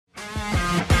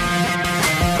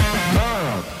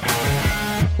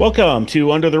Welcome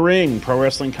to Under the Ring Pro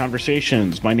Wrestling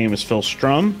Conversations. My name is Phil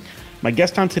Strum. My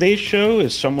guest on today's show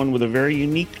is someone with a very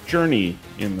unique journey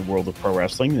in the world of pro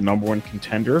wrestling, the number one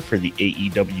contender for the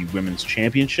AEW Women's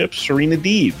Championship, Serena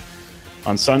Deeb.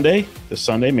 On Sunday,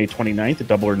 May 29th, at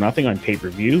Double or Nothing on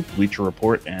pay-per-view, Bleacher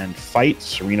Report, and Fight,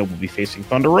 Serena will be facing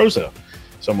Thunder Rosa,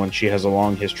 someone she has a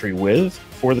long history with,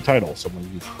 for the title, someone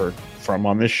you've heard from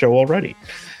on this show already.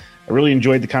 I really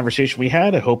enjoyed the conversation we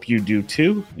had. I hope you do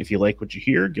too. If you like what you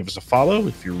hear, give us a follow.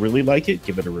 If you really like it,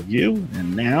 give it a review.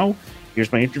 And now,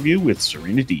 here's my interview with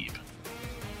Serena Deeb.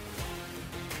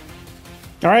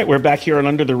 All right, we're back here on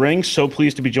Under the Ring. So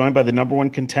pleased to be joined by the number one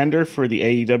contender for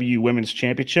the AEW Women's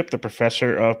Championship, the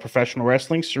professor of professional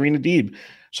wrestling, Serena Deeb.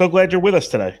 So glad you're with us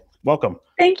today. Welcome.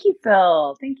 Thank you,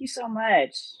 Phil. Thank you so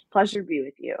much. Pleasure to be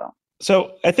with you.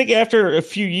 So I think after a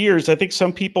few years, I think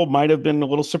some people might have been a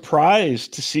little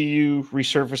surprised to see you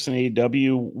resurface in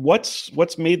AEW.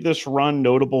 What's made this run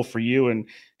notable for you, and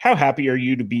how happy are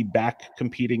you to be back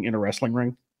competing in a wrestling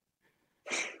ring?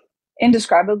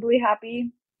 Indescribably happy.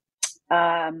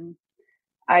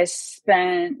 I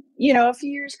spent, a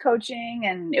few years coaching,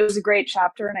 and it was a great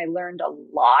chapter, and I learned a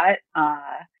lot.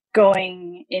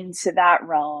 Going into that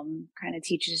realm kind of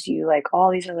teaches you like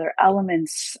all these other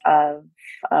elements of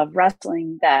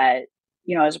wrestling that,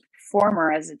 as a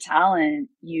performer, as a talent,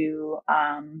 you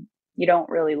don't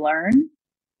really learn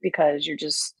because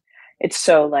it's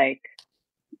so like,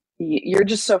 you're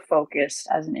just so focused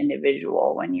as an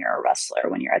individual when you're a wrestler,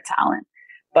 when you're a talent.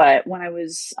 But when I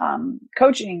was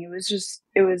coaching,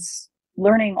 it was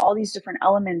learning all these different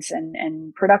elements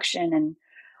and production and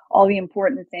all the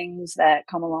important things that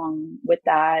come along with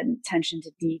that, and attention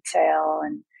to detail.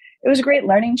 And it was a great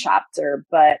learning chapter.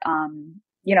 But,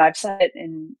 I've said it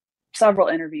in several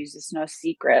interviews, it's no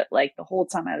secret, like the whole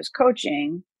time I was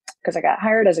coaching, because I got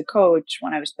hired as a coach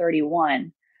when I was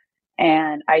 31,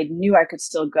 and I knew I could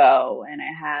still go. And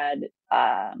I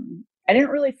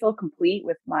didn't really feel complete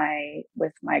with my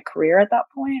career at that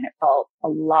point. It felt a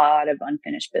lot of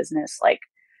unfinished business. Like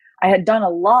I had done a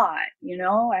lot,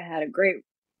 I had a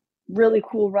really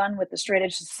cool run with the Straight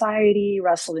Edge Society,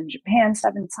 wrestled in Japan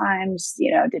 7 times,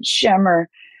 did Shimmer,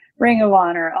 Ring of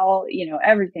Honor, all,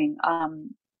 everything.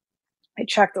 I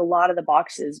checked a lot of the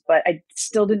boxes, but I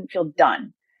still didn't feel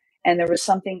done. And there was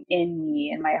something in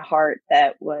me, in my heart,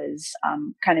 that was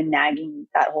kind of nagging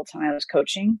that whole time I was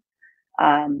coaching.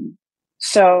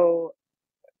 So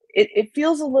it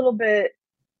feels a little bit,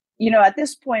 at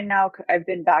this point now, I've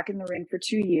been back in the ring for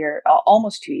 2 years,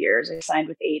 almost 2 years. I signed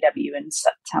with AEW in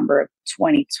September of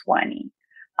 2020.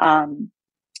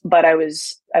 But I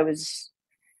was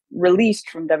released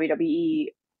from WWE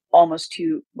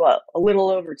a little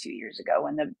over 2 years ago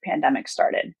when the pandemic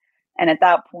started. And at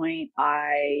that point,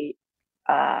 I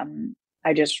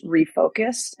just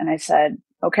refocused and I said,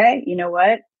 okay, you know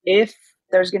what? If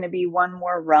there's going to be one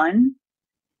more run,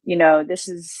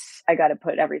 I got to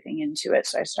put everything into it.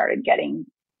 So I started getting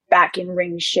back in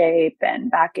ring shape and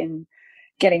back in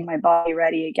getting my body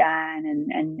ready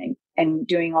again and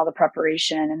doing all the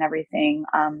preparation and everything.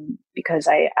 Because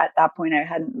at that point, I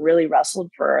hadn't really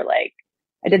wrestled for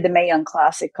I did the Mae Young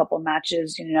Classic couple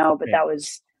matches, but that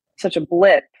was such a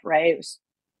blip, right? It was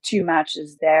 2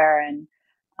 matches there. And,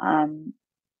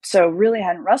 so really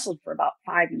hadn't wrestled for about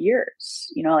 5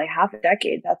 years, like half a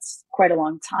decade. That's quite a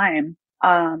long time.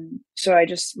 So I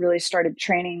just really started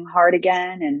training hard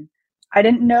again, and I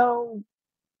didn't know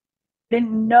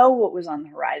what was on the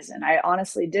horizon. I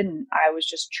honestly didn't. I was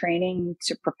just training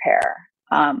to prepare,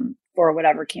 for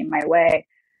whatever came my way.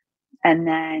 And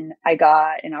then I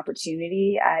got an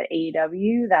opportunity at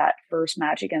AEW, that first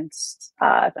match against,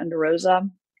 Thunder Rosa.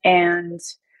 And,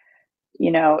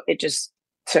 it just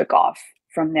took off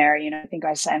from there. I think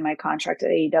I signed my contract at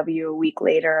AEW a week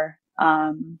later. It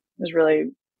was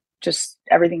really just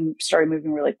everything started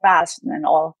moving really fast, and then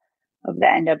all of the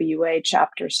NWA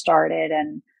chapters started.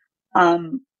 And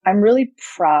I'm really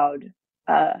proud.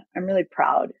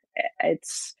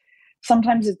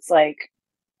 Sometimes it's like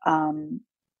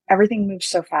everything moves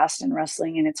so fast in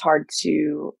wrestling, and it's hard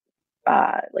to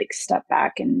step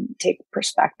back and take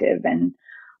perspective and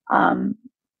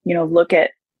look at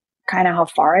kind of how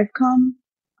far I've come.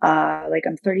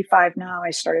 I'm 35 now. I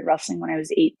started wrestling when I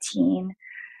was 18.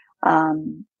 I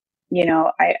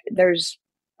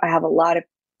have a lot of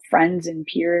friends and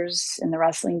peers in the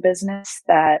wrestling business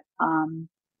that,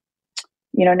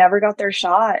 never got their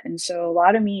shot. And so a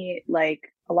lot of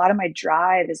my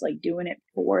drive is doing it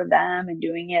for them and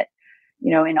doing it,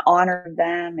 in honor of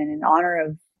them and in honor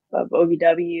of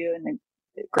OVW and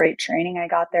the great training I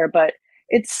got there. But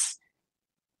it's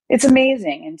it's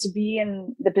amazing. And to be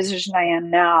in the position I am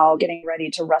now, getting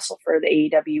ready to wrestle for the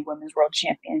AEW Women's World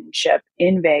Championship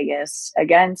in Vegas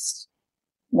against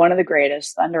one of the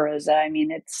greatest, Thunder Rosa. I mean,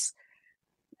 it's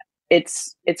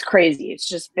crazy. It's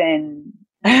just been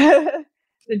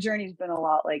the journey's been a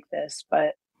lot like this,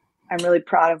 but I'm really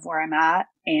proud of where I'm at,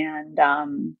 and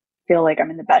feel like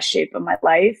I'm in the best shape of my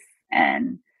life.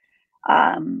 And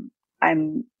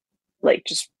I'm like,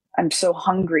 just, I'm so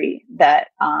hungry that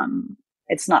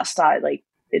it's not stopped. Like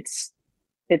it's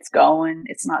going,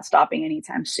 it's not stopping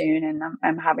anytime soon. And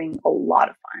I'm having a lot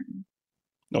of fun.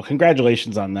 No,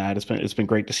 congratulations on that. It's been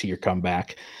great to see your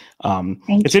comeback. It's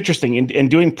Thank you. interesting. In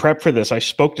doing prep for this, I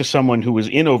spoke to someone who was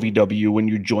in OVW when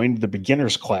you joined the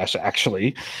beginners class,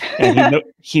 actually, and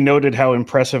he noted how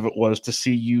impressive it was to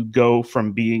see you go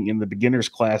from being in the beginners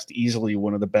class to easily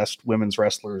one of the best women's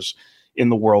wrestlers in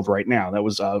the world right now. That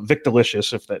was Vic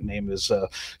Delicious, if that name is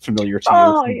familiar to you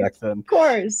Oh, from back then. of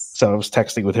course. So I was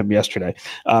texting with him yesterday.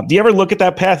 Do you ever look at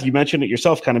that path? You mentioned it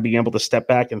yourself, kind of being able to step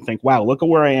back and think, wow, look at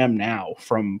where I am now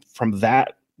from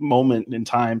that moment in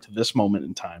time to this moment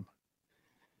in time.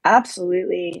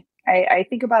 Absolutely. I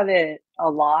think about it a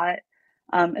lot,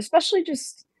 especially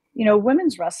just,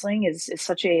 women's wrestling is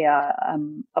such a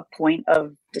point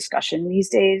of discussion these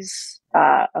days,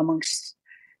 amongst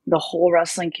the whole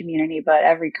wrestling community, but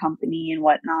every company and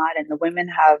whatnot. And the women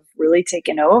have really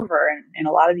taken over in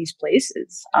a lot of these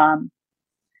places.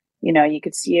 You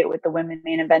could see it with the women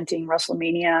main eventing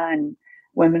WrestleMania and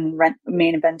women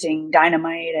main eventing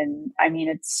Dynamite. And I mean,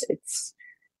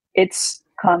 it's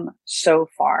come so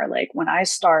far. Like when I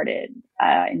started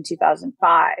in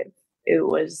 2005, it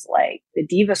was like the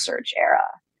Diva Search era.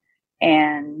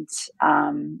 And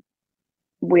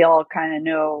we all kind of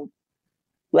know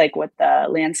like what the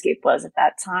landscape was at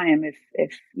that time,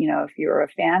 if you were a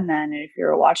fan then, and if you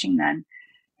were watching then.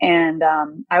 And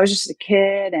I was just a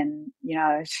kid, and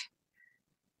I was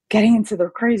getting into the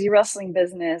crazy wrestling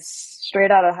business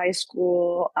straight out of high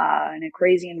school, in a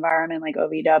crazy environment like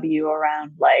OVW,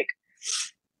 around like,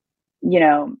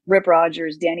 Rip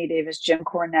Rogers, Danny Davis, Jim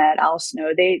Cornette, Al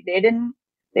Snow. They didn't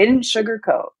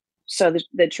sugarcoat. So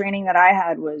the training that I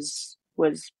had was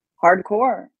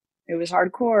hardcore. It was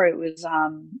hardcore.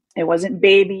 It wasn't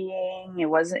babying. It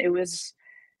was,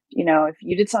 if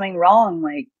you did something wrong,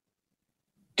 like,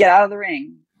 get out of the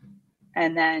ring.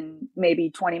 And then maybe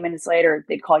 20 minutes later,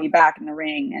 they'd call you back in the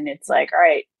ring, and it's like, all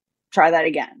right, try that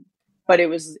again. But it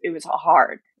was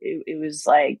hard. It was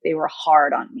like, they were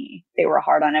hard on me. They were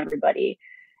hard on everybody.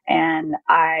 And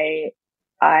I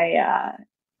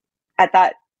at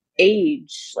that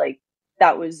age, like,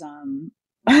 that was,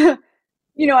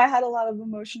 I had a lot of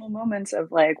emotional moments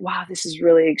of like, wow, this is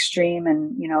really extreme.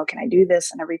 And, can I do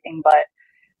this and everything? But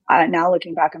now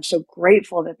looking back, I'm so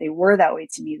grateful that they were that way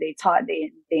to me. They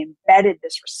embedded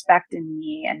this respect in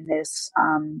me, and this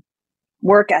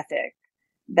work ethic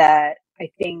that I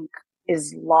think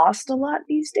is lost a lot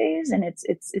these days. And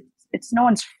it's no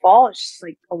one's fault. It's just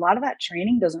like a lot of that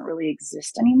training doesn't really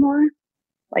exist anymore.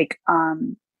 Like,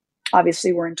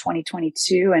 obviously we're in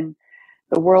 2022 and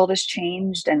the world has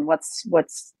changed, and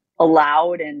what's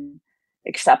allowed and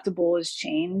acceptable has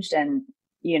changed. And,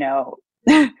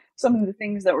 some of the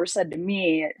things that were said to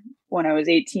me when I was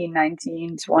 18,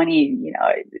 19, 20,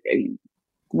 it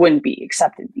wouldn't be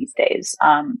accepted these days.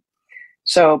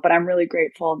 But I'm really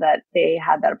grateful that they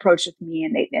had that approach with me,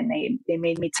 and they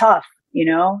made me tough, they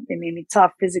made me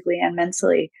tough physically and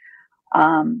mentally.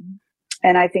 And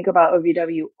I think about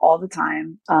OVW all the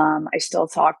time. I still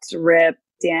talk to Rip,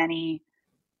 Danny,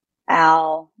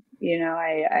 Al.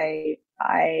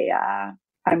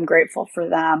 I'm grateful for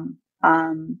them.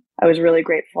 I was really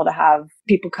grateful to have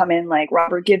people come in like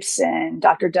Robert Gibson,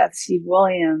 Dr. Death, Steve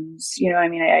Williams.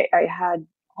 I had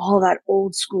all that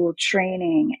old school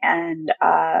training, and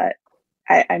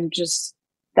I'm just,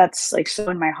 that's like so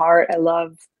in my heart. I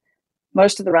love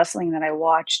most of the wrestling that I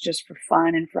watch just for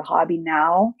fun and for hobby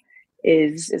now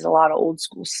is a lot of old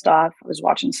school stuff. I was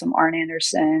watching some Arn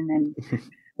Anderson and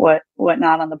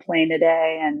whatnot on the plane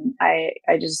today. And I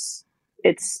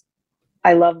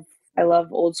love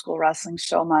old school wrestling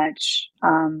so much.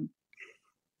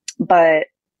 But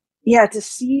yeah,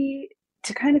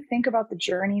 to kind of think about the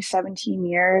journey, 17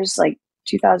 years, like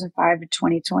 2005 to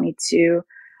 2022.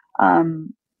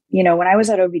 When I was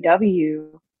at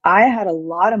OVW, I had a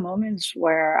lot of moments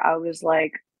where I was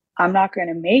like, I'm not going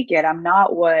to make it. I'm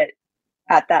not what,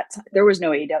 at that time, there was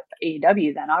no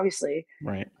AEW then, obviously.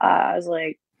 Right. I was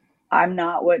like, I'm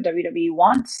not what WWE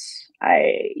wants.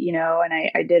 And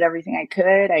I did everything I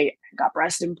could. I got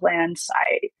breast implants.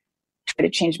 I tried to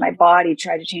change my body,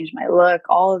 tried to change my look,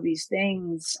 all of these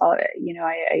things.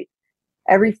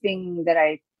 Everything that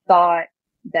I thought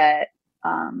that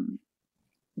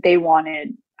they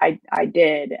wanted, I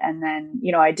did. And then,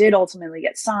 I did ultimately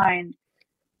get signed.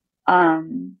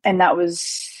 And that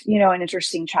was, an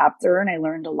interesting chapter, and I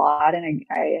learned a lot, and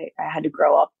I had to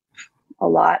grow up a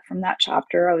lot from that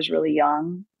chapter. I was really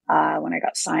young. When I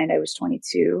got signed, I was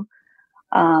 22.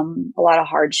 A lot of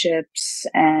hardships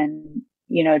and,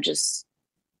 just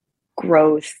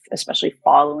growth, especially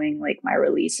following like my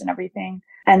release and everything.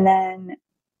 And then,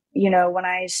 when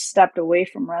I stepped away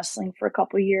from wrestling for a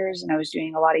couple of years and I was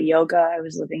doing a lot of yoga, I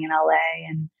was living in LA,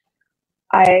 and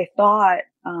I thought,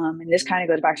 and this kind of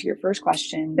goes back to your first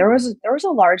question, there was a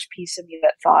large piece of me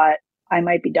that thought I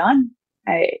might be done.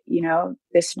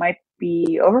 This might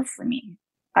be over for me.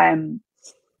 I'm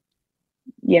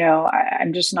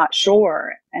just not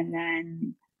sure. And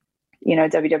then,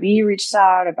 WWE reached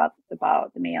out about the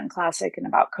Mae Young Classic and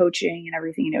about coaching and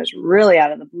everything. And it was really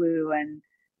out of the blue. And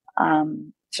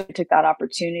so I took that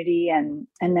opportunity. And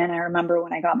then I remember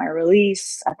when I got my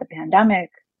release at the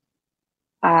pandemic,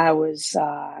 I was,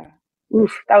 that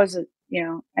was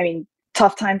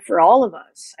tough time for all of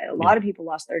us. A lot of people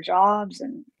lost their jobs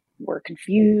and were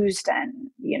confused, and,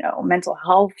 mental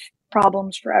health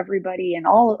problems for everybody and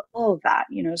all of that,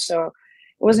 so it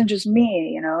wasn't just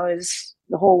me, it was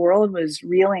the whole world was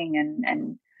reeling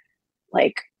and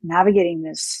like navigating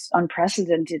this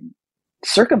unprecedented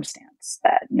circumstance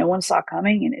that no one saw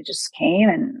coming, and it just came,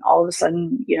 and all of a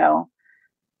sudden,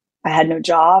 I had no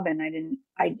job, and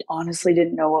I honestly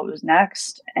didn't know what was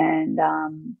next. And,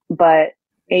 but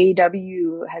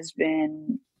AEW has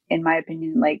been, in my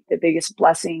opinion, like the biggest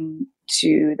blessing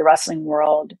to the wrestling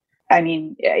world. I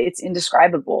mean, it's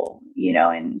indescribable,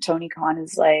 and Tony Khan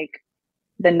is like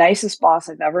the nicest boss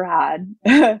I've ever had.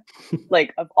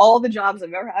 Like, of all the jobs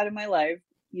I've ever had in my life,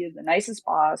 he is the nicest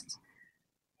boss.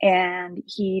 And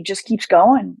he just keeps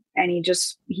going, and he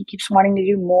keeps wanting to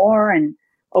do more and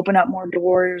open up more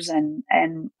doors. And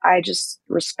I just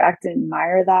respect and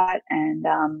admire that. And,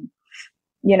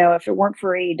 if it weren't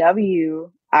for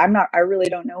AEW, I really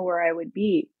don't know where I would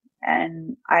be.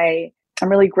 And I'm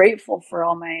really grateful for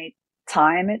all my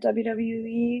time at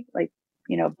WWE, like,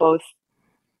 both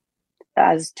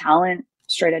as talent,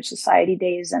 Straight Edge Society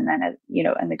days, and then,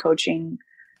 in the coaching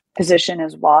position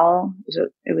as well.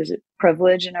 It was a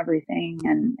privilege and everything,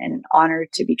 and an honor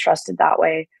to be trusted that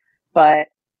way. But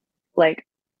like,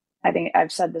 I think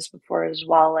I've said this before as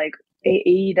well, like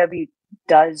AEW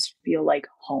does feel like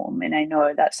home. And I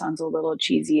know that sounds a little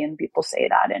cheesy and people say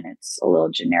that and it's a little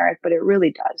generic, but it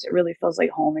really does. It really feels like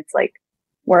home. It's like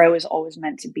where I was always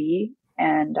meant to be.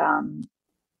 And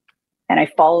I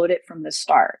followed it from the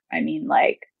start. I mean,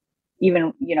 like,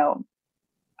 even,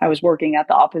 I was working at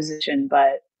the opposition,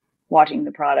 but watching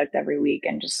the product every week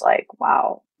and just like,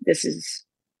 wow,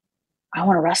 I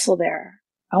want to wrestle there.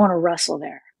 I want to wrestle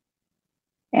there.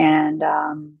 And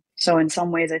so in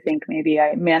some ways, I think maybe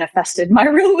I manifested my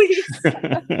release.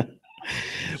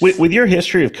 With your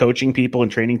history of coaching people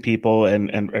and training people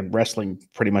and wrestling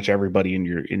pretty much everybody in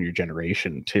your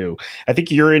generation too, I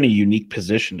think you're in a unique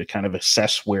position to kind of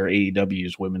assess where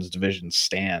AEW's women's division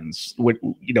stands. What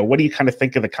do you kind of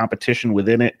think of the competition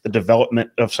within it, the development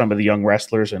of some of the young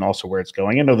wrestlers, and also where it's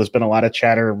going? I know there's been a lot of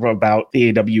chatter about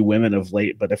the AEW women of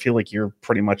late, but I feel like you're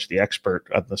pretty much the expert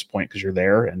at this point because you're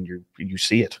there and you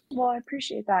see it. Well, I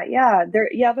appreciate that. Yeah,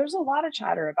 there's a lot of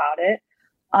chatter about it.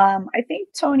 I think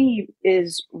Tony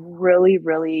is really,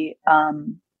 really,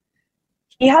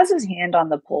 he has his hand on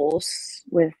the pulse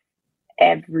with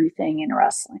everything in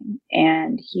wrestling,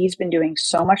 and he's been doing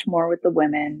so much more with the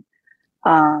women.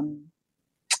 I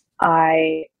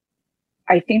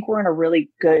think we're in a really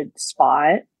good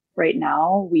spot right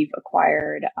now. We've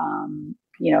acquired,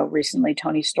 recently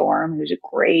Tony Storm, who's a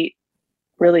great,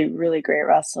 really, really great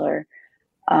wrestler.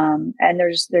 And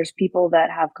there's people that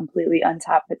have completely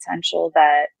untapped potential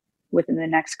that within the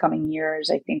next coming years,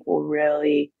 I think will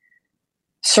really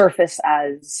surface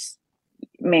as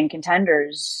main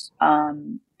contenders.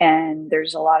 And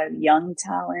there's a lot of young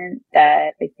talent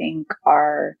that I think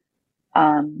are,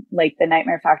 like the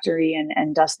Nightmare Factory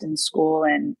and Dustin School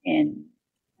in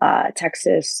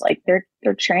Texas, like they're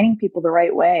training people the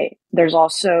right way. There's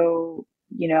also,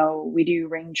 we do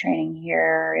ring training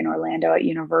here in Orlando at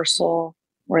Universal,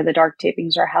 where the dark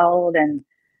tapings are held. And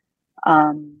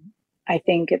I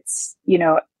think it's,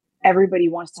 everybody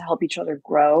wants to help each other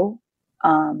grow.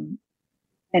 In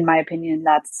my opinion,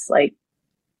 that's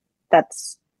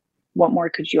what more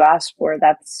could you ask for?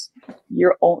 That's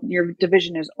your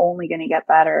division is only going to get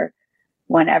better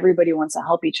when everybody wants to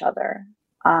help each other.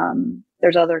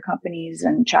 There's other companies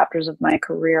and chapters of my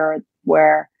career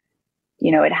where,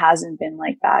 it hasn't been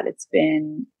like that. It's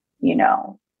been,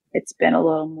 it's been a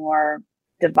little more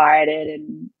divided,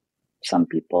 and some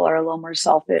people are a little more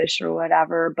selfish or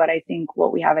whatever. But I think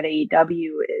what we have at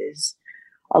AEW is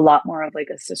a lot more of like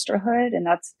a sisterhood. And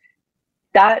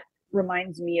that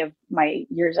reminds me of my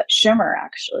years at Shimmer,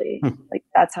 actually. Like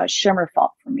that's how Shimmer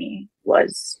felt for me,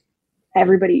 was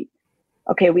everybody,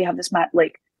 okay, we have this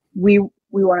like we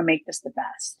want to make this the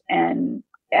best. And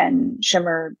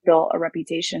Shimmer built a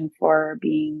reputation for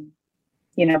being,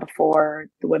 before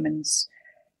the women's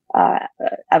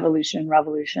evolution,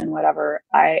 revolution, whatever.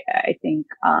 I think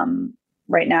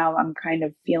right now I'm kind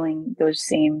of feeling those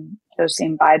same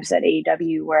vibes at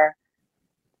AEW, where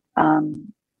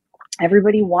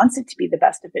everybody wants it to be the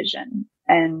best division,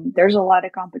 and there's a lot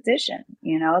of competition.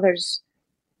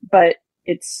 But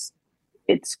it's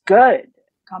good.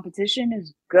 Competition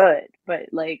is good, but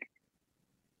like,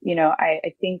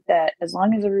 I think that as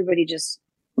long as everybody just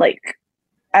like,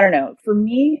 I don't know, for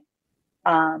me,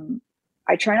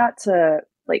 I try not to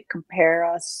like compare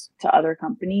us to other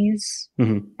companies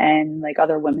and like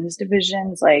other women's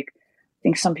divisions. Like, I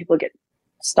think some people get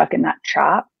stuck in that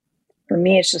trap. For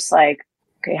me, it's just like,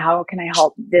 okay, how can I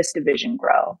help this division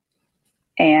grow?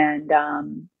 And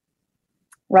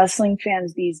wrestling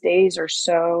fans these days are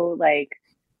so like,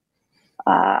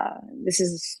 this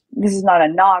is not a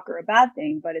knock or a bad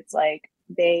thing, but it's like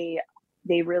they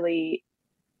really,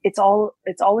 it's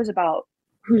always about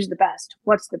who's the best,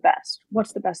 what's the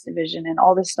best division, and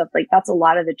all this stuff. Like, that's a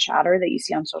lot of the chatter that you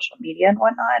see on social media and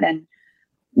whatnot. And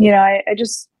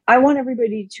I want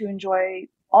everybody to enjoy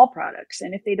all products,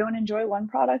 and if they don't enjoy one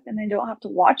product, then they don't have to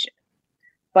watch it.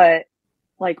 But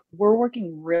like, we're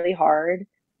working really hard.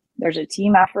 There's a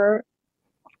team effort.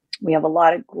 We have a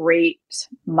lot of great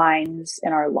minds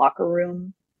in our locker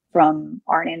room, from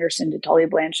Arn Anderson to Tully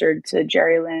Blanchard to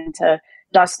Jerry Lynn to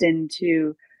Dustin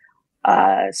to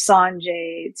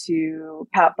Sanjay to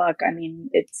Pat Buck. I mean,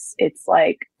 it's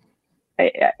like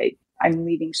I'm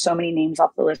leaving so many names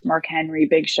off the list. Mark Henry,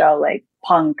 Big Show, like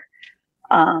Punk,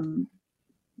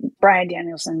 Brian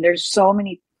Danielson. There's so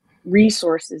many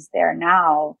resources there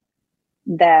now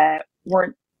that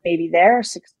weren't maybe there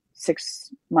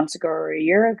six months ago or a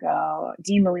year ago.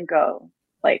 Dean Malenko,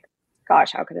 like,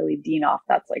 gosh, how could I leave Dean off?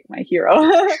 That's like my hero.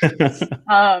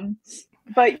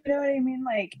 But you know what I mean?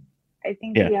 Like, I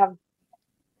think we have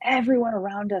everyone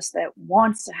around us that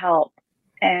wants to help.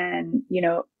 And,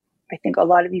 I think a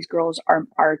lot of these girls are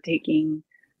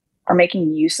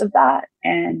making use of that.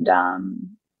 And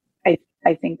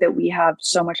I think that we have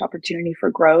so much opportunity for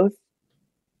growth.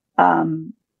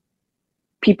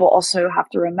 People also have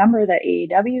to remember that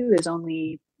AEW is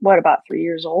only about 3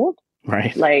 years old,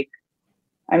 right? Like,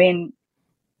 I mean,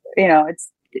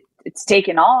 it's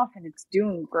taken off and it's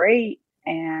doing great,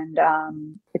 and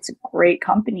it's a great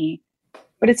company,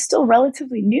 but it's still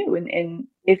relatively new. And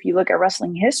if you look at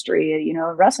wrestling history,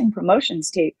 wrestling promotions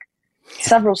take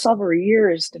several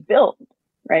years to build,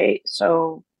 right?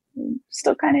 So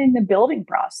still kind of in the building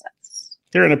process.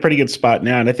 They're in a pretty good spot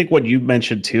now. And I think what you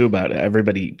mentioned too about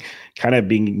everybody kind of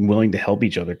being willing to help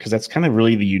each other, because that's kind of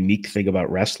really the unique thing about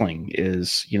wrestling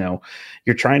is,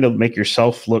 you're trying to make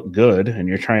yourself look good, and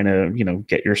you're trying to,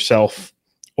 get yourself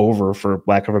over, for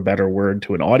lack of a better word,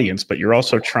 to an audience, but you're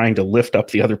also trying to lift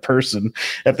up the other person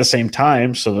at the same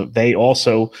time, so that they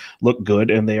also look good,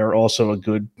 and they are also a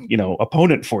good,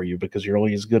 opponent for you, because you're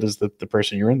only as good as the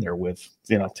person you're in there with,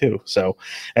 too. So,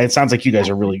 and it sounds like you guys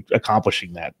are really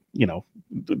accomplishing that,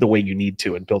 the way you need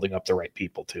to, and building up the right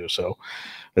people too. So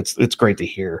it's great to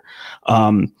hear.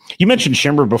 You mentioned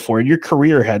Shimmer before, and your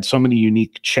career had so many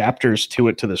unique chapters to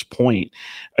it to this point.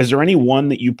 Is there any one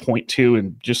that you point to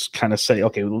and just kind of say,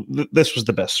 okay, well, this was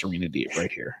the best Serena Deeb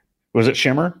right here? Was it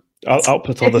Shimmer? Up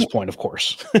until this point, of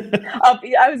course.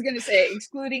 I was going to say,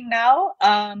 excluding now.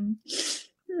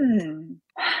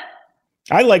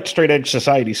 I liked Straight Edge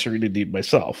Society Serena Deeb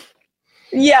myself.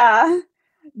 Yeah,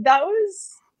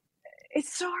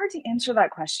 it's so hard to answer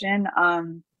that question.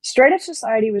 Straight Edge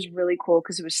Society was really cool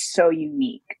because it was so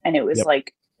unique, and it was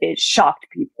like, it shocked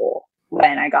people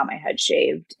when I got my head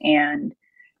shaved. And,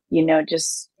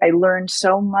 I learned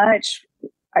so much.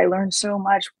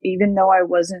 Even though I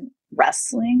wasn't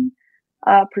wrestling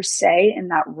per se in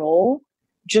that role,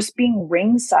 just being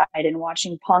ringside and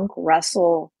watching Punk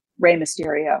wrestle Rey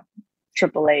Mysterio,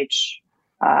 Triple H,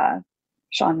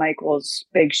 Shawn Michaels,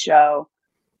 Big Show.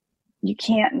 You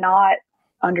can't not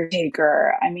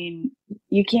Undertaker. I mean,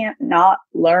 you can't not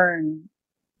learn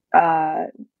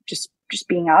just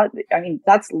being out. I mean,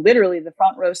 that's literally the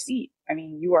front row seat. I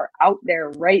mean, you are out there,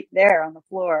 right there on the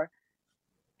floor,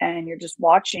 and you're just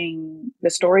watching the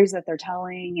stories that they're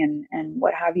telling and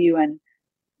what have you. And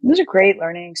It was a great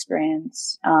learning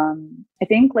experience. I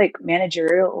think like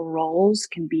managerial roles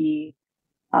can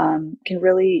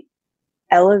really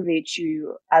elevate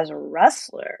you as a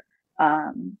wrestler.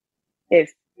 Um,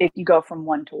 if you go from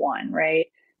one to one, right?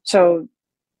 So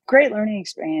great learning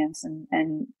experience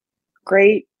and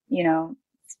great,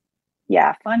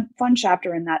 yeah, fun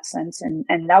chapter in that sense. And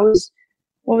that was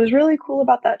what was really cool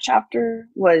about that chapter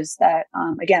was that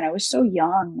again, I was so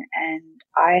young and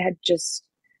I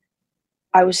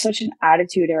was such an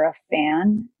Attitude Era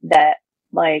fan that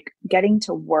like getting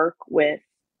to work with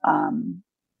um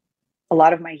a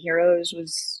lot of my heroes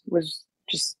was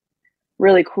just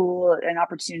really cool, an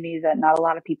opportunity that not a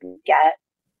lot of people get.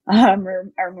 I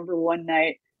remember one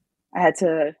night I had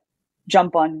to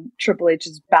jump on Triple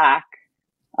H's back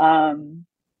um,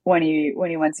 when he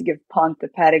went to give Punk the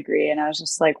pedigree, and I was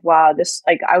just like, wow, this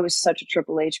like I was such a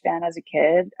Triple H fan as a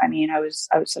kid. I mean, I was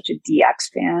such a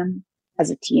DX fan as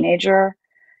a teenager,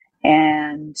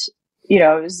 and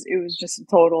it was just a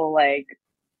total like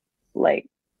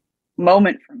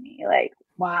moment for me. Like,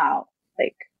 wow,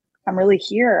 like I'm really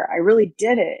here. I really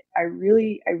did it. I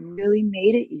really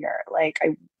made it here. Like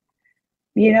it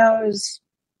was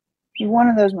one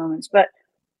of those moments. But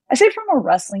I say from a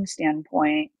wrestling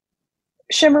standpoint,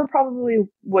 Shimmer probably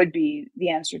would be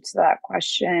the answer to that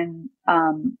question.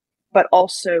 But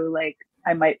also, like,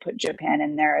 I might put Japan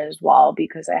in there as well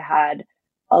because I had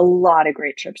a lot of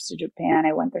great trips to Japan.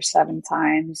 I went there 7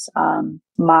 times.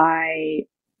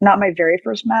 Not my very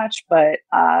first match, but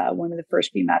one of the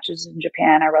first few matches in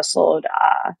Japan, I wrestled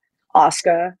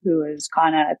Asuka, who was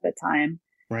Kana at the time.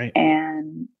 Right.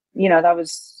 And, that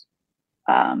was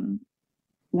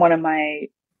one of my,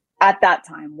 at that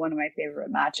time, one of my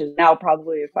favorite matches. Now,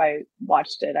 probably if I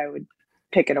watched it, I would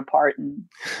pick it apart and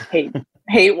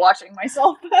hate watching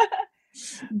myself.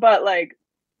 But like,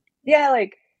 yeah,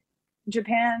 like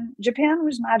Japan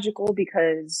was magical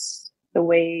because the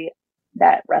way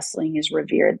that wrestling is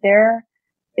revered there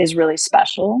is really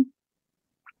special.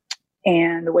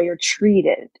 And the way you're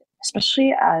treated,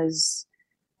 especially as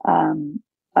an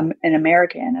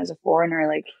American, as a foreigner,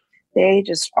 like they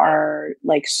just are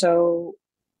like so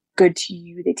good to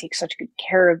you. They take such good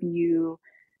care of you.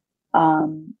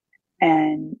 And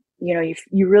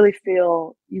you really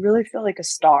feel like a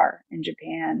star in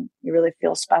Japan. You really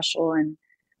feel special, and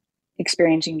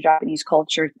experiencing Japanese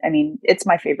culture. I mean, it's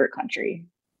my favorite country.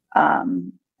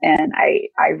 And I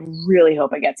really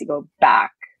hope I get to go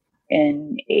back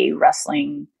in a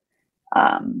wrestling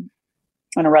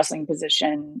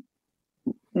position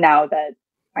now that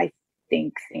I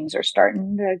think things are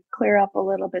starting to clear up a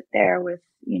little bit there with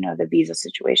the visa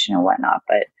situation and whatnot.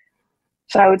 But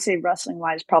so I would say wrestling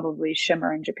wise, probably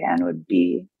Shimmer in Japan would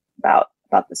be about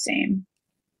the same.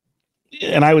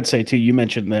 And I would say too, you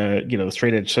mentioned the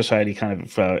straight edge society kind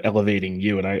of elevating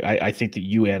you, and I think that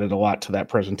you added a lot to that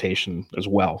presentation as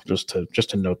well. Just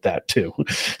to note that too.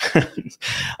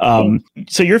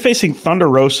 So you're facing Thunder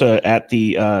Rosa at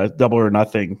the Double or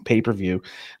Nothing pay-per-view.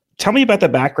 Tell me about the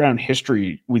background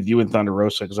history with you and Thunder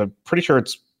Rosa, because I'm pretty sure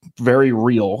it's very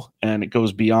real and it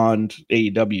goes beyond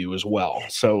AEW as well.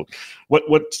 So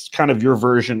what's kind of your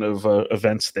version of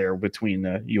events there between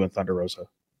you and Thunder Rosa?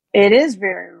 It is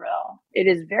very real. It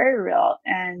is very real.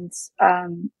 And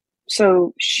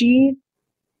so she,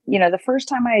 the first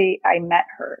time I met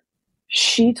her,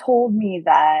 she told me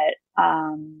that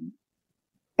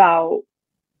about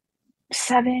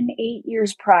 7-8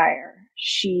 years prior,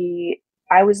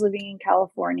 I was living in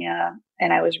California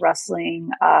and I was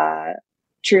wrestling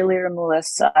cheerleader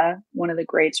Melissa, one of the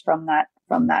greats from that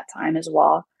time as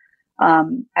well,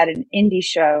 at an indie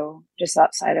show just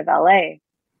outside of LA.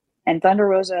 And Thunder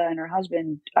Rosa and her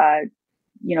husband,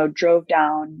 drove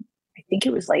down. I think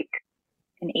it was like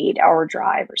an 8-hour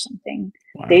drive or something.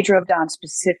 Wow. They drove down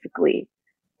specifically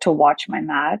to watch my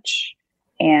match.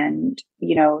 And,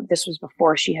 this was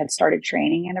before she had started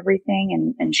training and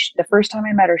everything. And the first time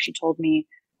I met her, she told me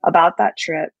about that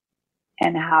trip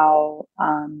and how,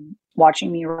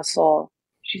 watching me wrestle,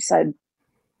 she said,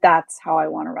 that's how I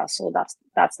want to wrestle.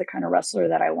 That's the kind of wrestler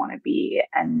that I want to be.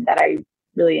 And that I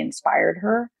really inspired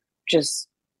her, just,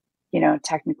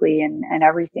 technically and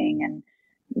everything. And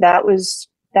that was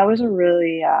a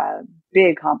really,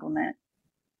 big compliment,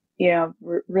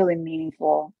 really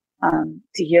meaningful,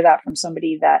 to hear that from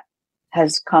somebody that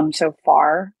has come so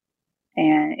far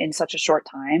and in such a short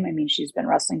time. I mean, she's been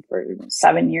wrestling for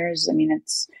 7 years. I mean,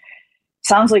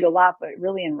 sounds like a lot, but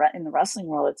really in the wrestling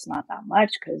world, it's not that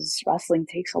much because wrestling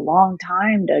takes a long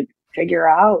time to figure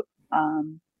out.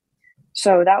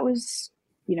 So that was,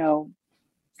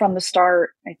 from the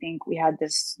start, I think we had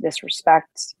this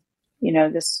respect,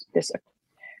 this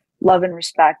love and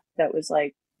respect that was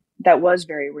like that was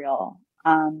very real.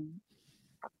 And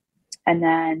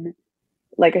then,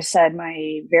 like I said,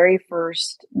 my very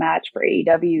first match for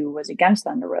AEW was against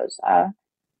Thunder Rosa.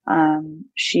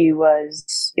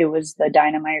 It was the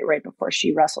Dynamite right before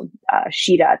she wrestled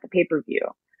Sheeta at the pay-per-view.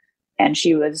 And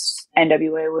she was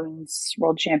NWA Women's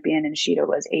World Champion and Sheeta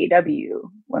was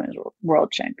AEW Women's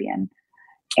World Champion.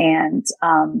 And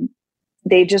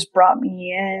they just brought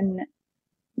me in,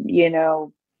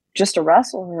 just to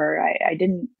wrestle her. I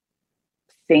didn't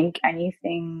think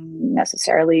anything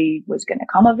necessarily was going to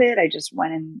come of it. I just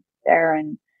went in there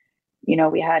and,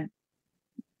 we had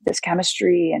this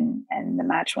chemistry and the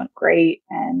match went great.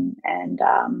 And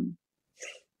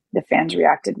the fans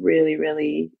reacted really,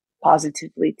 really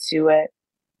positively to it.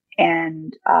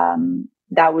 And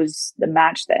that was the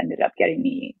match that ended up getting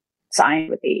me signed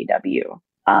with AEW.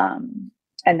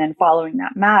 And then following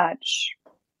that match,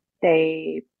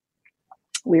 we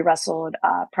wrestled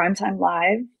Primetime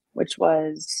Live, which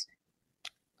was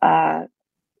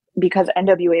because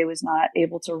NWA was not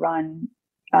able to run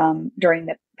during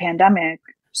the pandemic.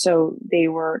 So they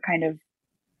were kind of,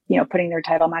 putting their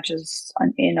title matches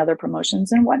in other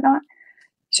promotions and whatnot.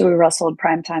 So we wrestled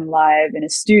Primetime Live in a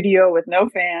studio with no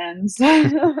fans.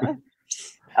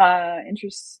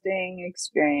 Interesting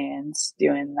experience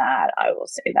doing that. I will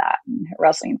say that. And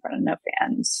wrestling in front of no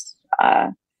fans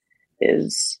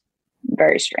is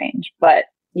very strange. But,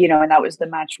 and that was the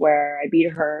match where I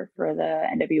beat her for the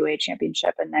NWA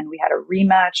championship. And then we had a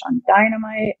rematch on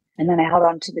Dynamite. And then I held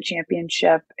on to the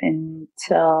championship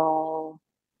until,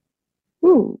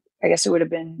 I guess it would have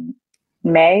been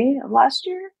May of last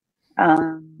year.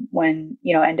 When,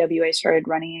 NWA started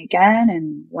running again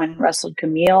and when wrestled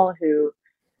Camille, who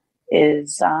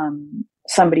is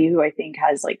somebody who I think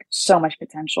has like so much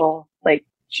potential. Like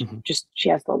she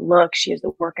has the look, she has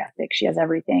the work ethic, she has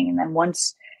everything. And then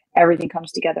once everything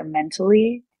comes together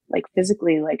mentally, like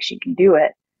physically, like she can do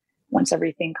it. Once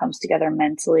everything comes together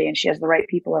mentally and she has the right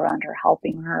people around her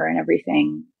helping her and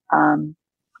everything,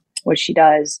 what she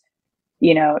does,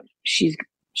 she's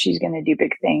going to do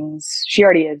big things. She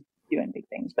already is doing big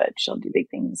things, but she'll do big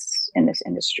things in this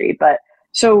industry. But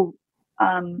so,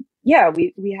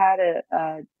 we had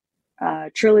a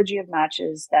trilogy of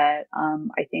matches that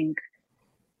I think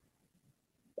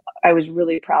I was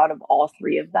really proud of all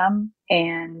three of them.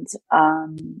 And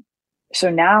so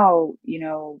now,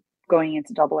 going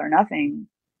into Double or Nothing,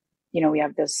 we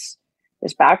have this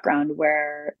background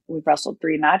where we've wrestled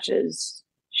 3 matches.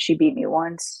 She beat me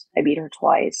once, I beat her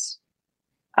twice.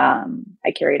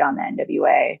 I carried on the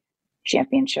NWA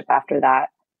championship after that.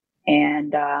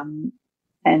 And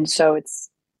so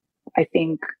I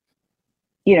think,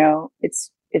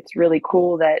 it's really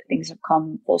cool that things have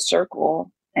come full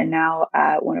circle. And now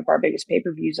at one of our biggest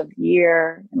pay-per-views of the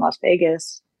year in Las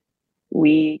Vegas,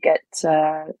 we get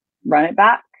to run it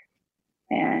back.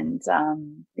 And I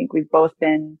think we've both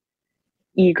been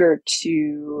eager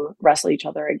to wrestle each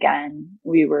other again.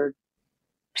 We were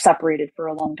separated for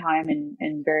a long time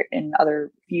in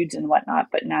other feuds and whatnot,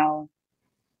 but now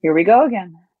here we go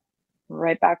again,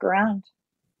 right back around.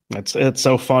 It's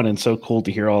so fun and so cool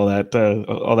to hear all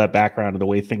that background and the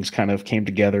way things kind of came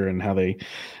together and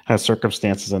how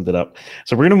circumstances ended up.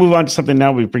 So we're going to move on to something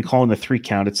now we've been calling the 3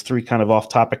 count. It's 3 kind of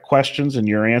off-topic questions and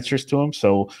your answers to them.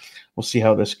 So we'll see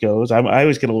how this goes. I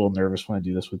always get a little nervous when I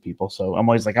do this with people, so I'm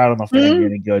always like, I don't know if they're going to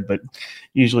be any good, but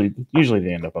usually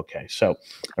they end up okay. So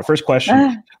our first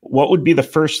question: what would be the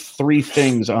first 3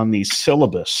 things on the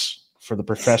syllabus for the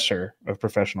professor of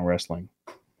professional wrestling?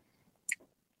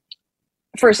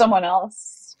 For someone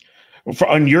else?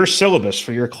 On your syllabus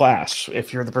for your class,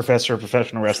 if you're the professor of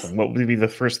professional wrestling, what would be the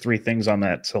first 3 things on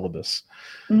that syllabus?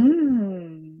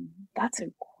 That's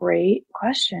a great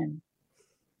question.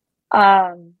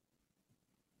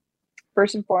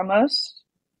 First and foremost,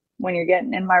 when you're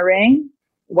getting in my ring,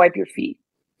 wipe your feet.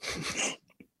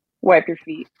 Wipe your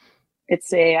feet.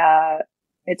 It's a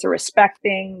respect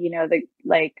thing,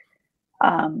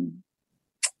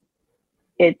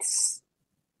 it's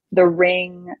the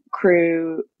ring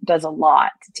crew does a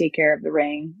lot to take care of the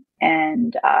ring.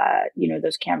 And,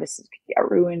 those canvases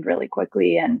get ruined really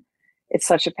quickly. And it's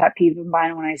such a pet peeve of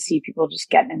mine when I see people just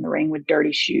getting in the ring with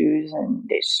dirty shoes and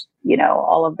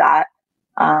all of that.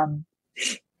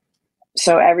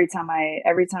 So every time I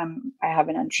have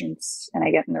an entrance and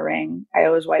I get in the ring, I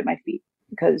always wipe my feet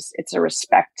because it's a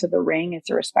respect to the ring. It's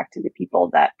a respect to the people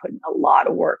that put in a lot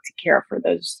of work to care for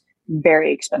those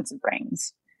very expensive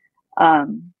rings.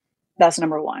 That's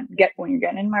number 1. When you're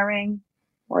getting in my ring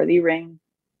or the ring,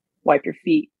 wipe your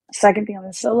feet. Second thing on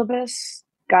the syllabus,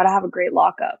 got to have a great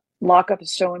lockup. Lockup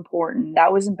is so important.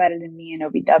 That was embedded in me in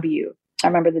OVW. I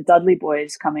remember the Dudley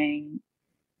boys coming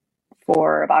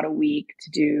for about a week to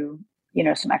do,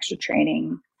 some extra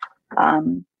training.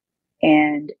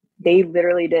 And they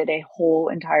literally did a whole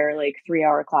entire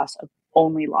 3-hour class of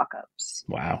only lockups.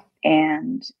 Wow.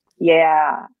 And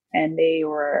and they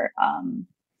were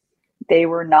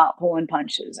not pulling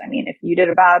punches. I mean, if you did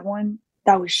a bad one,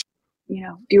 that was,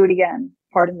 do it again.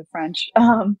 Pardon the French.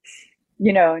 And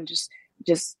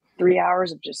just 3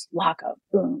 hours of just lock up,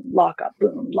 boom, lock up,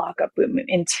 boom,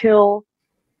 until,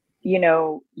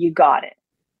 you got it.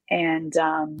 And,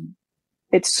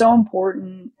 it's so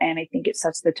important. And I think it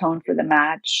sets the tone for the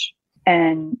match.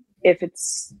 And if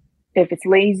it's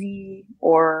lazy,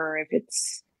 or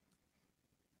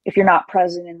if you're not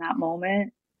present in that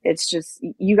moment, it's just,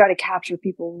 you got to capture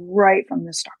people right from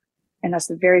the start. And that's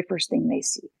the very first thing they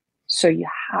see. So you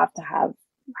have to have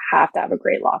a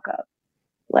great lockup.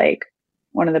 Like,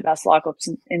 one of the best lockups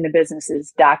in the business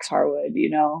is Dax Harwood,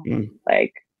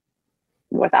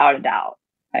 without a doubt.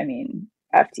 I mean,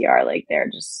 FTR, they're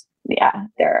just,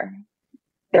 they're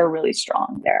really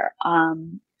strong there.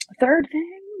 Third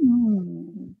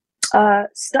thing,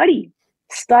 study,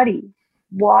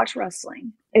 watch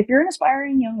wrestling. If you're an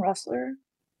aspiring young wrestler,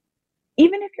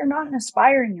 even if you're not an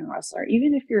aspiring young wrestler,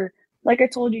 even if you're, like I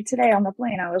told you today on the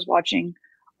plane, I was watching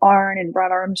Arn and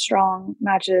Brad Armstrong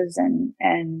matches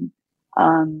and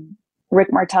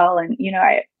Rick Martel. And,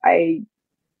 I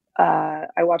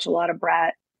watch a lot of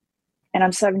Brad, and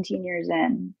I'm 17 years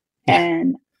in,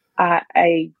 and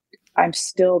I'm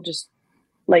still just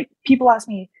people ask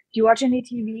me, do you watch any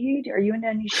TV? Are you into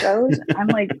any shows? I'm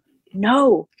like,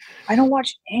 no, I don't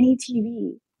watch any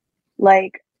TV. I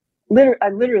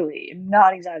literally am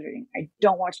not exaggerating. I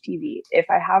don't watch TV. If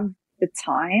I have the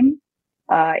time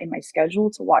in my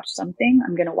schedule to watch something,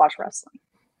 I'm going to watch wrestling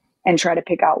and try to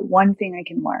pick out one thing I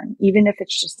can learn, even if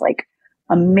it's just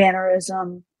a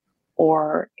mannerism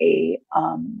or a,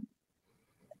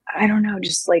 I don't know,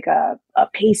 just a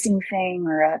pacing thing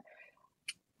or a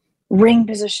ring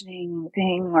positioning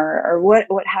thing or what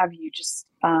have you. Just,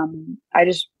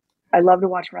 I love to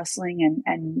watch wrestling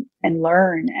and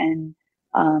learn. And,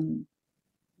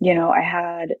 I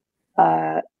had,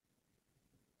 a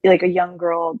young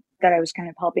girl that I was kind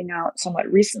of helping out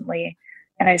somewhat recently.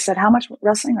 And I said, how much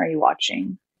wrestling are you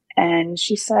watching? And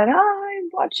she said, I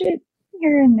watch it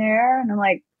here and there. And I'm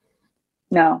like,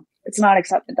 no, it's not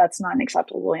accepted. That's not an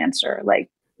acceptable answer.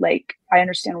 I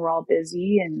understand we're all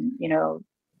busy and,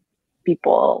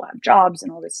 people have jobs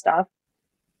and all this stuff.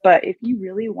 But if you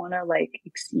really want to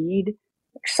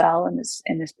excel in this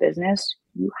business,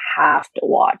 you have to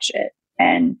watch it.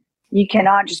 And you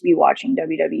cannot just be watching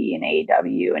WWE and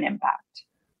AEW and Impact.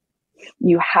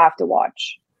 You have to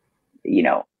watch,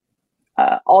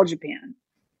 All Japan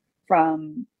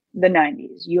from the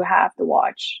 90s. You have to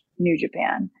watch New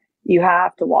Japan. You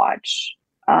have to watch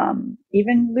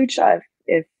even Lucha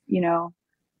if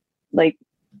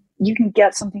you can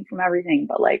get something from everything,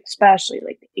 but especially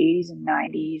the 80s and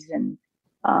 90s and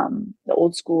the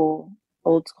old school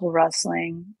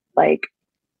wrestling,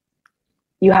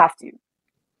 you have to.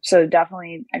 So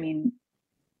definitely, I mean,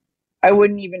 I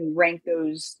wouldn't even rank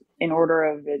those in order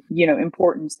of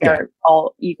importance. They're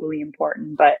all equally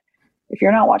important, but if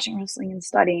you're not watching wrestling and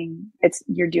studying,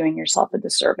 you're doing yourself a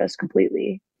disservice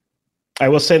completely. I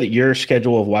will say that your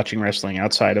schedule of watching wrestling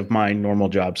outside of my normal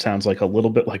job sounds a little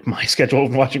bit like my schedule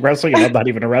of watching wrestling, and I'm not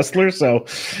even a wrestler, so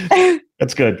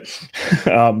that's good.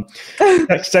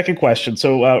 Second question.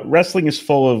 So wrestling is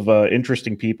full of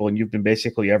interesting people, and you've been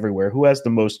basically everywhere. Who has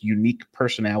the most unique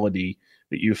personality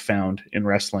that you've found in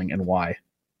wrestling, and why?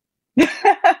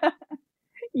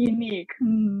 Unique.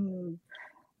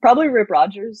 Probably Rip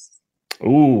Rogers.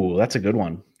 Ooh, that's a good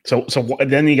one. So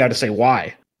then you got to say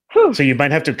why. Whew. So you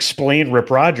might have to explain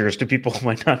Rip Rogers to people who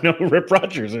might not know who Rip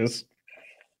Rogers is.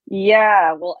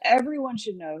 Yeah, well, everyone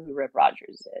should know who Rip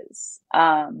Rogers is.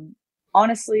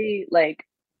 Honestly,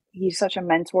 he's such a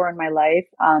mentor in my life.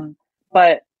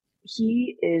 But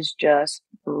he is just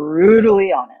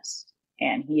brutally honest,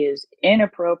 and he is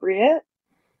inappropriate,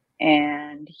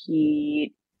 and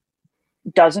he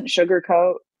doesn't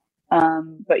sugarcoat.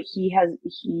 But he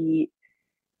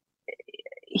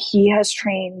has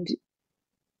trained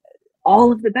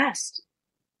all of the best.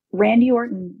 Randy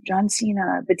Orton, John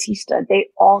Cena, Batista, they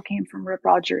all came from Rip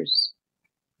Rogers.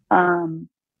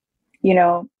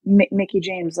 Mickey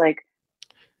James,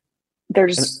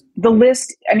 there's the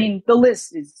list. I mean, the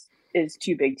list is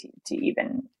too big to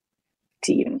even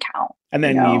count. And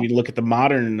then you look at the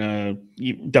modern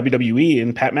WWE,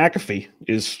 and Pat McAfee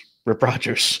is Rip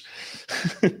Rogers.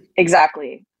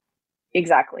 Exactly.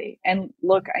 And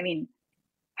look, I mean,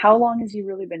 how long has he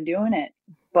really been doing it?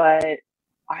 But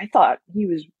I thought he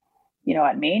was,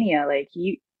 at Mania,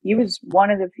 he was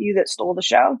one of the few that stole the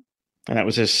show. And that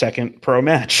was his second pro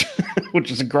match,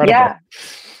 which is incredible.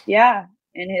 Yeah.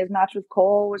 And his match with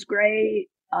Cole was great.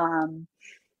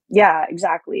 Yeah,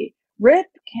 exactly. Rip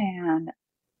can,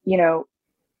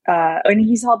 and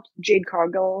he's helped Jade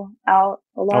Cargill out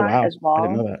a lot as well. I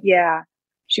didn't know that. Yeah.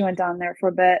 She went down there for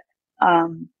a bit.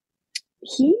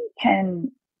 He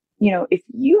can, if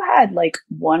you had like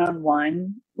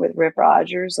one-on-one with Rip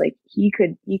Rogers, like he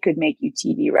could make you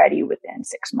TV ready within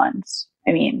 6 months.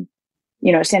 I mean,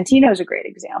 Santino's a great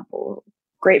example.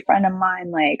 Great friend of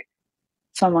mine, like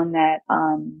someone that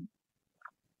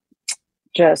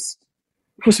just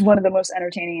was one of the most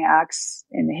entertaining acts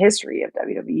in the history of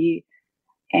WWE.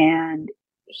 And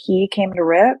he came to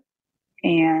Rip,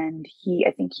 and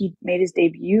I think he made his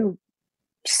debut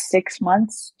 6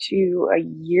 months to a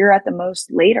year at the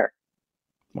most later.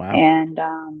 Wow. And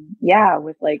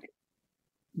with like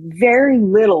very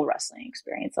little wrestling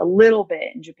experience, a little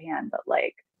bit in Japan,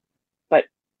 but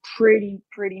pretty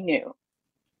new.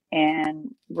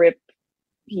 And Rip,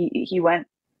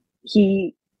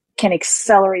 he can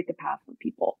accelerate the path for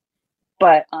people.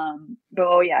 But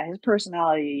his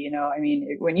personality, I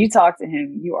mean, when you talk to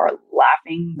him, you are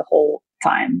laughing the whole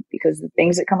time because the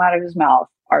things that come out of his mouth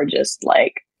are just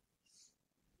like,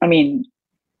 I mean,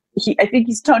 I think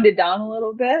he's toned it down a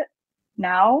little bit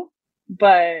now,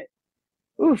 but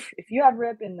if you had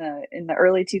Rip in the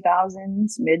early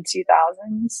 2000s, mid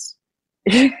 2000s,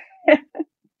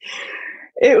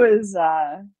 it was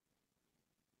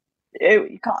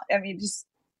just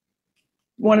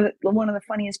one of the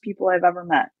funniest people I've ever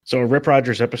met. So a Rip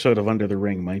Rogers episode of Under the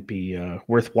Ring might be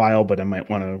worthwhile, but I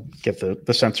might want to get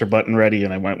the censor button ready,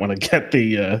 and I might want to get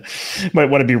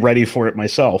might want to be ready for it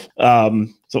myself.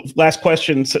 So last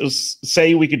question: so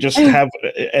say we could just have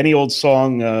any old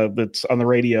song that's on the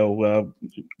radio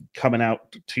coming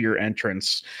out to your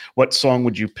entrance. What song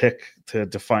would you pick to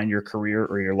define your career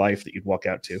or your life that you'd walk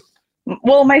out to?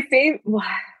 Well, my favorite.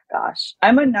 Gosh,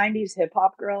 I'm a '90s hip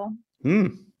hop girl.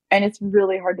 And it's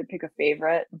really hard to pick a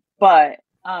favorite, but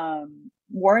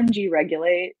Warren G.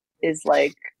 Regulate is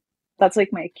that's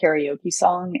like my karaoke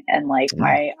song, and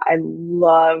I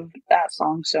love that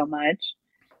song so much.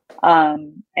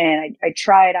 And I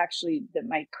tried actually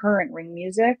my current ring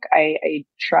music. I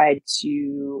tried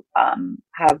to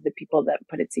have the people that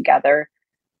put it together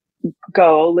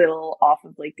go a little off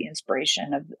of like the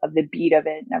inspiration of the beat of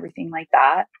it and everything like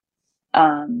that.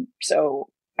 So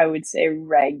I would say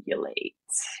regulate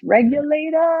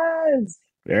us.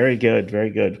 Very good. Very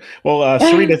good. Well,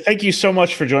 Serena, thank you so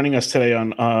much for joining us today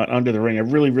on Under the Ring. I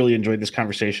really, really enjoyed this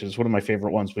conversation. It's one of my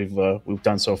favorite ones we've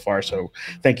done so far. So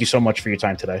thank you so much for your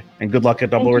time today, and good luck at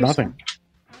Double or Nothing.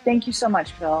 Thank you so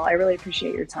much, Phil. I really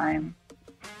appreciate your time.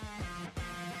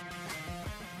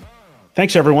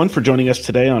 Thanks, everyone, for joining us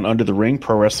today on Under the Ring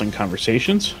Pro Wrestling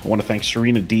Conversations. I want to thank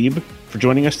Serena Deeb for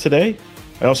joining us today.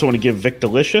 I also want to give Vic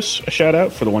Delicious a shout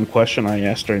out for the one question I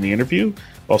asked during the interview.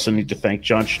 Also need to thank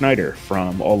John Schneider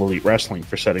from All Elite Wrestling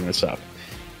for setting this up.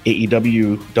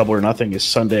 AEW Double or Nothing is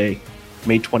Sunday,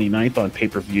 May 29th on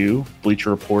pay-per-view, Bleacher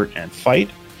Report, and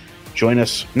Fight. Join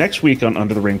us next week on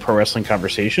Under the Ring Pro Wrestling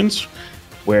Conversations,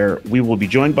 where we will be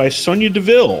joined by Sonya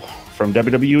Deville from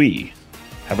WWE.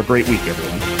 Have a great week,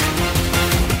 everyone.